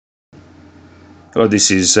Hello,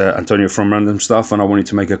 this is Antonio from Random Stuff, and I wanted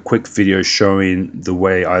to make a quick video showing the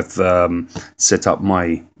way I've set up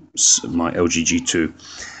my LG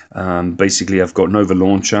G2. Basically, I've got Nova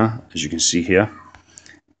Launcher, as you can see here,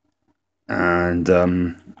 and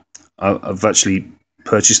I've actually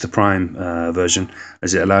purchased the Prime version,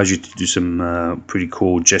 as it allows you to do some pretty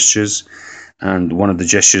cool gestures. And one of the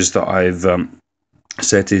gestures that I've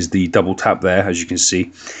set is the double tap there, as you can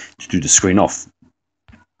see, to do the screen off.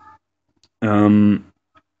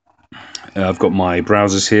 I've got my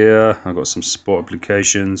browsers here. I've got some support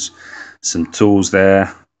applications, some tools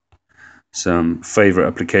there, some favorite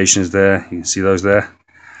applications there. You can see those there.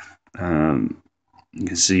 You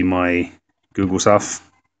can see my Google stuff,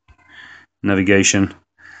 navigation.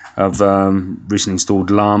 I've recently installed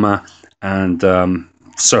Llama, and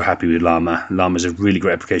so happy with Llama. Llama is a really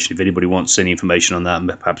great application. If anybody wants any information on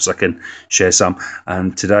that, perhaps I can share some.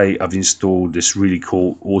 And today I've installed this really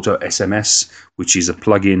cool auto SMS, which is a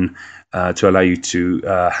plugin to allow you to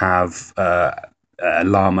have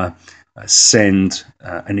Llama send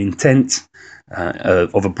an intent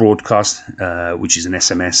of a broadcast, which is an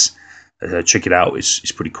SMS. Check it out,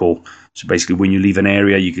 it's pretty cool. So basically, when you leave an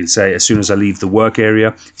area, you can say, as soon as I leave the work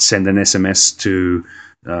area, send an SMS to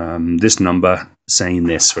this number saying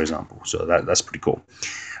this, for example. So that's pretty cool.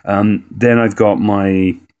 Then I've got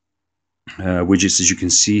my widgets, as you can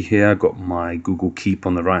see here. I've got my Google Keep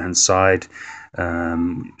on the right hand side,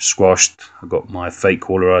 squashed. I've got my fake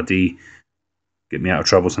caller ID, get me out of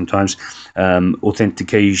trouble sometimes. The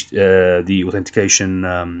authentication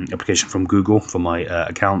application from Google for my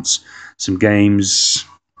accounts. Some games,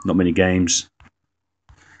 not many games.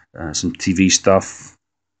 Some TV stuff.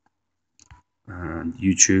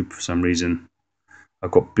 YouTube, for some reason. I've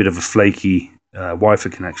got a bit of a flaky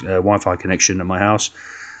Wi-Fi connection at my house.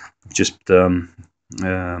 I've just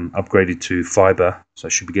upgraded to fiber, so I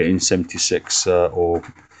should be getting 76 or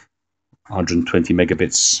 120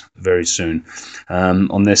 megabits very soon.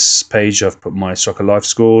 On this page, I've put my soccer live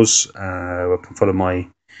scores. I can follow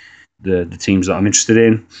the teams that I'm interested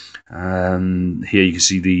in. Here you can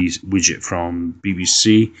see the widget from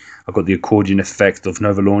BBC. I've got the accordion effect of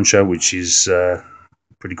Nova Launcher, which is a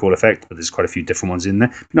pretty cool effect, but there's quite a few different ones in there.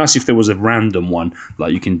 It'd be nice if there was a random one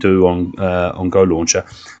like you can do on Go Launcher.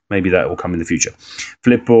 Maybe that will come in the future.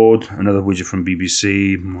 Flipboard, another widget from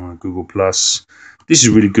BBC, my Google Plus. This is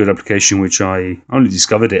a really good application, which I only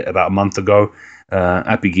discovered it about a month ago.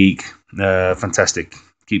 Appy Geek, fantastic.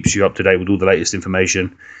 Keeps you up to date with all the latest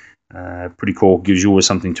information. Pretty cool, gives you always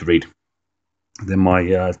something to read. Then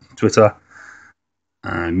my Twitter,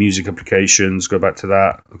 music applications, go back to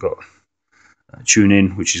that. I've got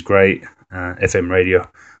TuneIn, which is great, FM radio,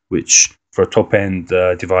 which for a top-end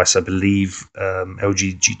device, I believe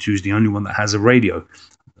LG G2 is the only one that has a radio.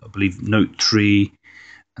 I believe Note 3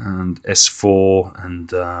 and S4, and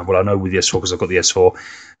well, I know with the S4 because I've got the S4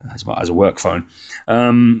 as a work phone.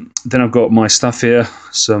 Then I've got my stuff here,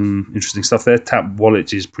 some interesting stuff there. Tap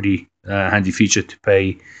Wallet is pretty handy feature to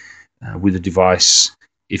pay with the device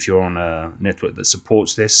if you're on a network that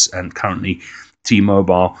supports this, and currently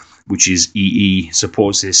T-Mobile, which is EE,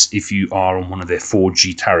 supports this if you are on one of their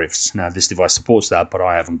 4G tariffs. Now this device supports that, but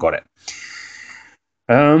I haven't got it.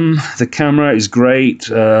 The camera is great.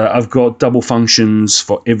 I've got double functions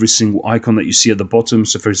for every single icon that you see at the bottom.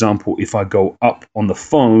 So for example, if I go up on the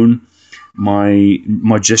phone, my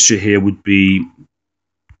gesture here would be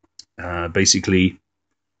basically,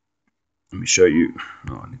 let me show you.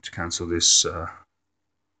 Oh, I need to cancel this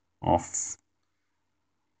off.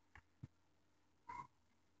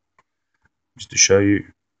 Just to show you,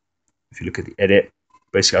 if you look at the edit,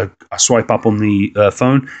 basically I swipe up on the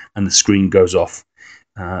phone and the screen goes off.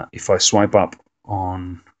 If I swipe up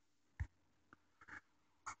on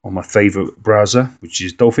my favorite browser, which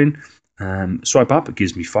is Dolphin, swipe up, it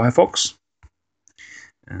gives me Firefox.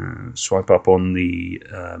 Swipe up on the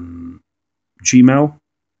Gmail.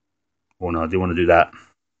 Oh no, I didn't want to do that.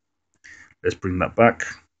 Let's bring that back.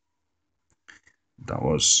 That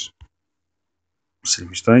was a silly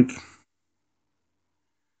mistake.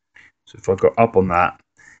 So if I go up on that,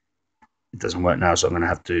 it doesn't work now, so I'm going to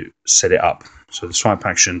have to set it up. So the swipe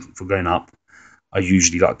action for going up, I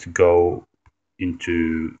usually like to go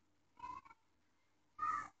into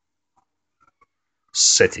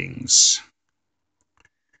settings,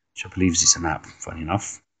 which I believe is an app, funny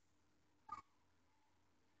enough.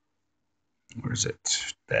 Where is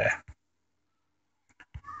it? There.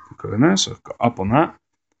 Go in there, so I've got up on that.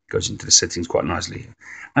 Goes into the settings quite nicely.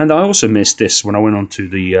 And I also missed this when I went on to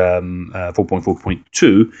the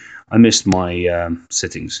 4.4.2. I missed my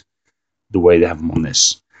settings the way they have them on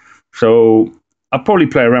this. So I'll probably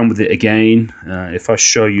play around with it again. If I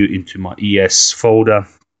show you into my ES folder,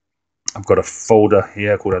 I've got a folder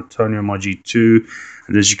here called Antonio My G2,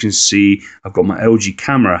 and as you can see, I've got my LG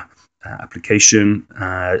camera application,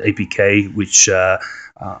 APK, which I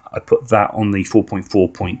put that on the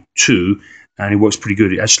 4.4.2, and it works pretty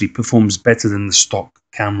good. It actually performs better than the stock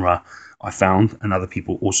camera I found, and other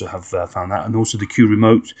people also have found that. And also the Q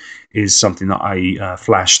remote is something that I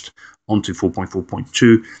flashed onto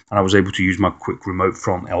 4.4.2, and I was able to use my quick remote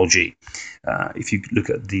from LG. If you look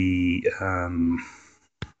at the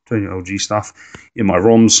LG stuff in my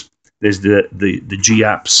ROMs, there's the G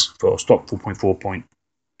apps for stock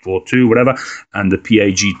 4.4.42, whatever, and the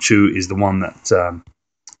PAG2 is the one that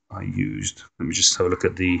I used. Let me just have a look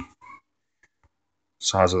at the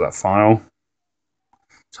size of that file.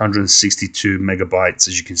 It's 162 megabytes,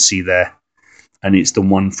 as you can see there, and it's the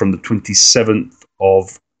one from the 27th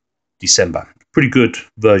of December. Pretty good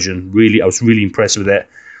version, really. I was really impressed with it,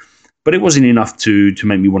 but it wasn't enough to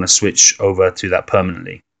make me want to switch over to that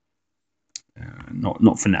permanently.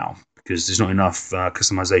 Not for now, because there's not enough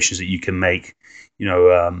customizations that you can make. You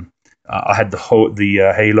know, I had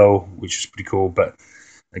the Halo, which was pretty cool, but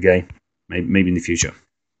again, maybe in the future.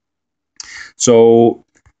 So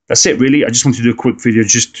that's it, really. I just wanted to do a quick video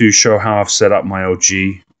just to show how I've set up my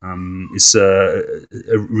LG. It's a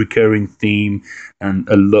recurring theme and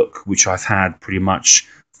a look which I've had pretty much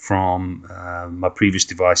from my previous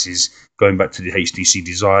devices, going back to the HTC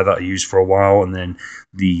Desire that I used for a while, and then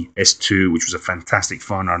the S2, which was a fantastic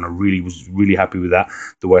phone, and I was really happy with that,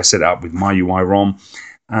 the way I set it up with my UI ROM.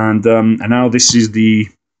 And now this is the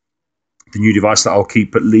new device that I'll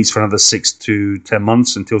keep at least for another 6 to 10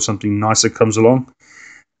 months until something nicer comes along.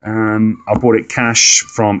 I bought it cash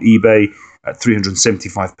from eBay at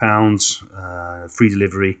 £375, free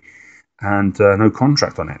delivery, and no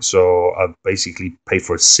contract on it. So I basically pay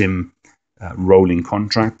for a SIM rolling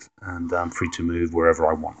contract, and I'm free to move wherever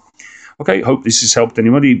I want. Okay, hope this has helped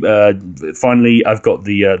anybody. Finally, I've got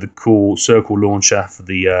the cool circle launcher for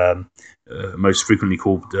the most frequently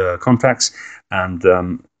called contacts, and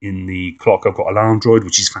in the clock I've got Alarm Droid,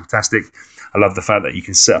 which is fantastic. I love the fact that you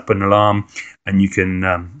can set up an alarm, and you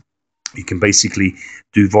can basically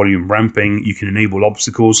do volume ramping. You can enable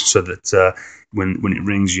obstacles so that when it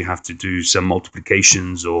rings, you have to do some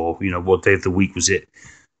multiplications, or what day of the week was it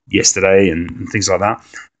yesterday, and things like that.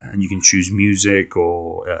 And you can choose music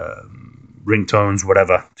or ringtones,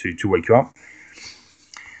 whatever, to wake you up.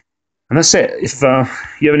 And that's it. If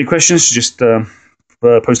you have any questions, just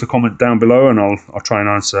post a comment down below, and I'll try and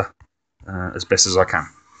answer as best as I can.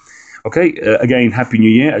 Okay, again, Happy New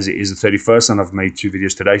Year, as it is the 31st, and I've made 2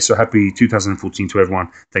 videos today. So happy 2014 to everyone.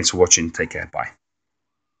 Thanks for watching. Take care. Bye.